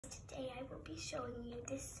Today I will be showing you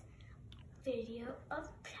this video of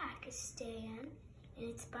Pakistan, and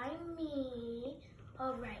it's by me.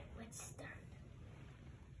 Alright, let's start.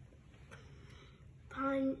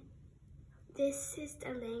 This is the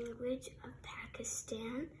language of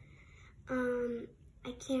Pakistan. I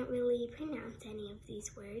can't really pronounce any of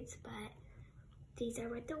these words, but these are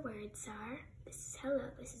what the words are. This is hello,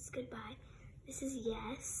 this is goodbye, this is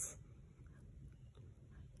yes.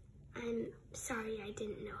 I'm sorry I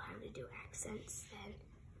didn't know how to do accents then,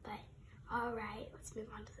 but alright, let's move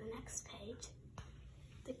on to the next page.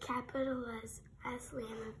 The capital was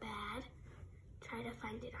Islamabad. Try to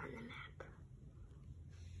find it on the map.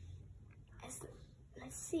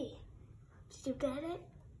 Let's see. Did you get it?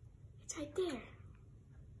 It's right there.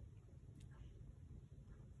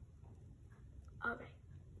 Alright,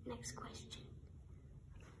 next question.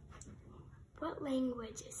 What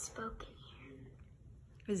language is spoken here?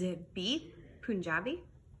 Is it B, Punjabi?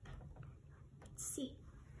 C.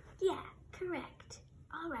 Yeah, correct.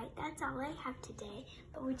 Alright, that's all I have today,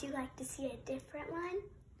 but would you like to see a different one?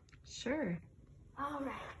 Sure.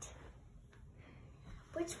 Alright.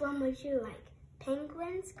 Which one would you like?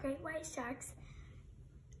 Penguins, great white sharks,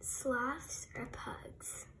 sloths, or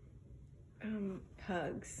pugs?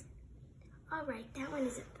 Pugs. Alright, that one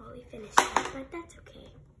isn't fully finished yet, but that's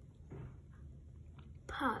okay.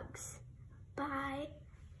 Pugs by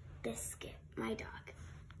Biscuit, my dog.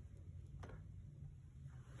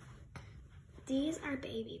 These are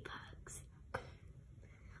baby pugs.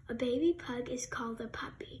 A baby pug is called a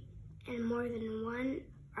puppy, and more than one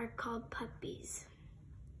are called puppies.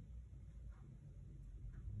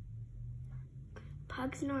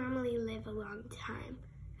 Pugs normally live a long time,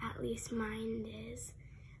 at least mine is.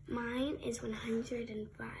 Mine is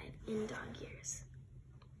 105 in dog years.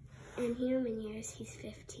 In human years, he's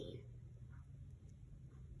 15.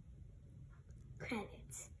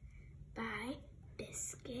 Credits by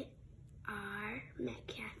Biscuit R.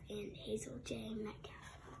 Metcalf and Hazel J. Metcalf.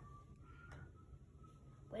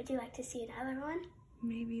 Would you like to see another one?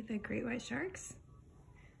 Maybe the great white sharks?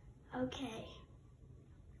 Okay.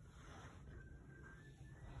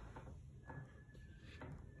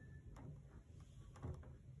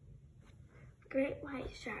 Great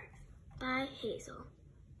White Sharks by Hazel,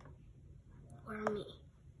 or me.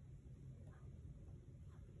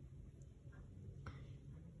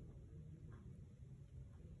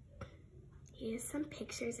 Here's some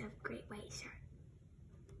pictures of great white sharks.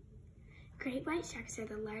 Great white sharks are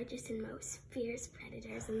the largest and most fierce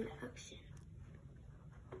predators in the ocean.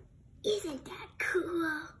 Isn't that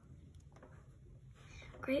cool?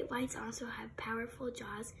 Great whites also have powerful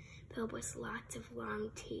jaws filled with lots of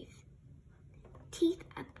long teeth. Teeth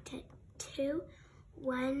up to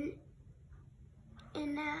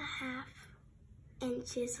 1.5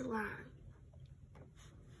 inches long.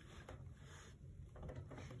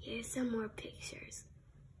 Here's some more pictures.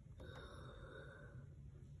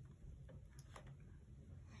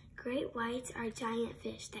 Great whites are giant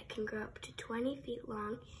fish that can grow up to 20 feet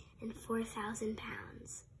long and 4,000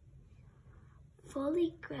 pounds.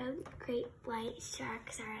 Fully grown great white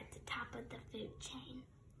sharks are at the top of the food chain.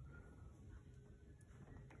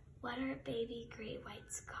 What are baby great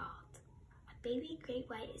whites called? A baby great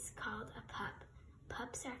white is called a pup.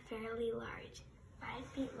 Pups are fairly large, 5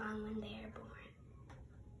 feet long when they are born.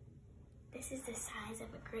 This is the size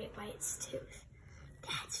of a great white's tooth.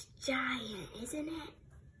 That's giant, isn't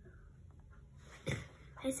it?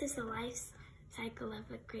 This is the life cycle of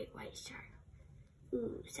a great white shark.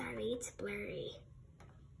 Ooh, sorry, it's blurry.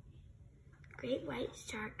 Great white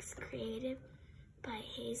sharks created by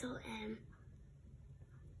Hazel M.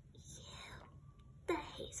 The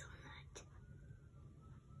hazelnut.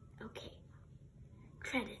 Okay,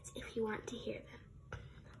 credits if you want to hear them.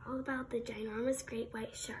 All about the ginormous great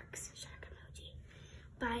white sharks, shark emoji,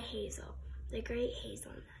 by Hazel, the great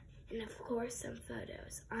hazelnut, and of course some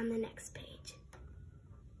photos on the next page.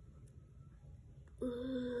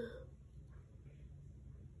 Ooh.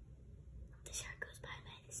 The shark goes by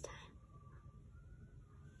this time.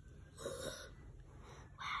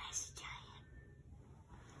 Wow, it's giant.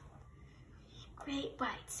 Great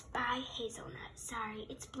Whites by Hazelnut. Sorry,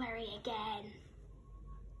 it's blurry again.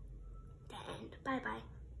 The end. Bye-bye.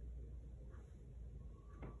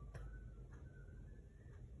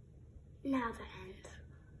 Now the end.